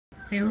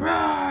Say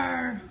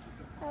roar.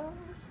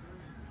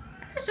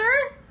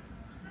 Sure.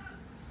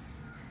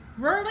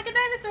 Roar like a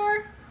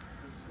dinosaur.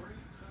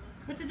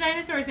 What's a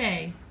dinosaur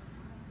say?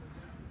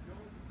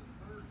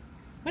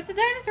 What's a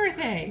dinosaur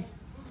say?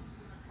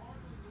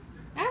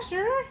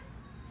 Asher?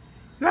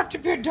 You have to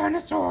be a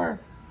dinosaur.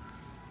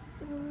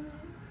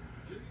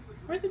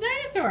 Where's the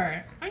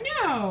dinosaur? Oh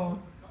no.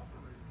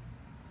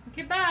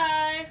 Okay,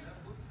 bye.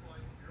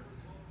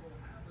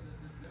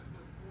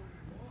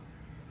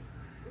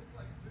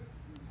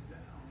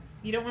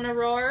 You don't want to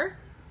roar?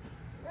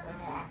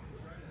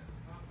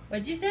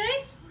 What'd you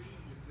say?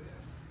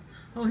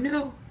 Oh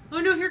no. Oh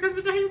no, here comes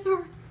the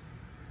dinosaur.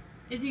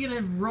 Is he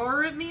gonna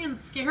roar at me and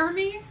scare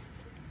me?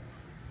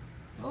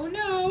 Oh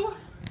no.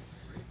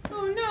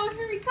 Oh no,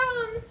 here he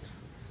comes.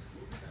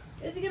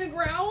 Is he gonna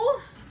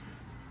growl?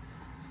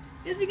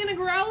 Is he gonna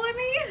growl at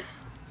me?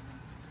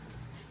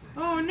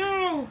 Oh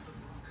no.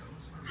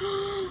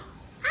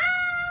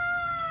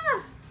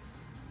 Ah!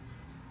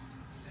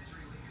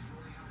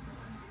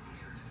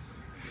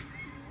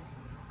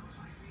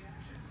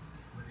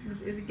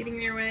 Is it getting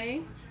in your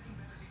way?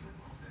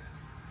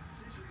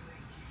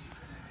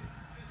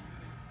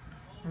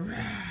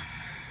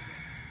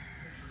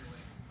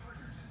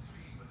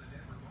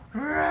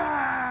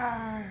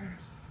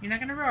 You're not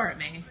gonna roar at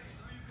me.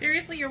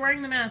 Seriously, you're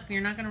wearing the mask and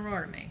you're not gonna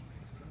roar at me.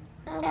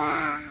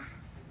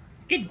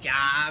 Good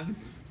job.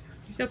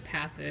 You're so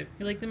passive.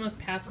 You're like the most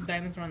passive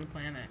dinosaur on the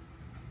planet.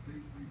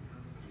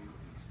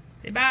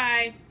 Say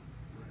bye.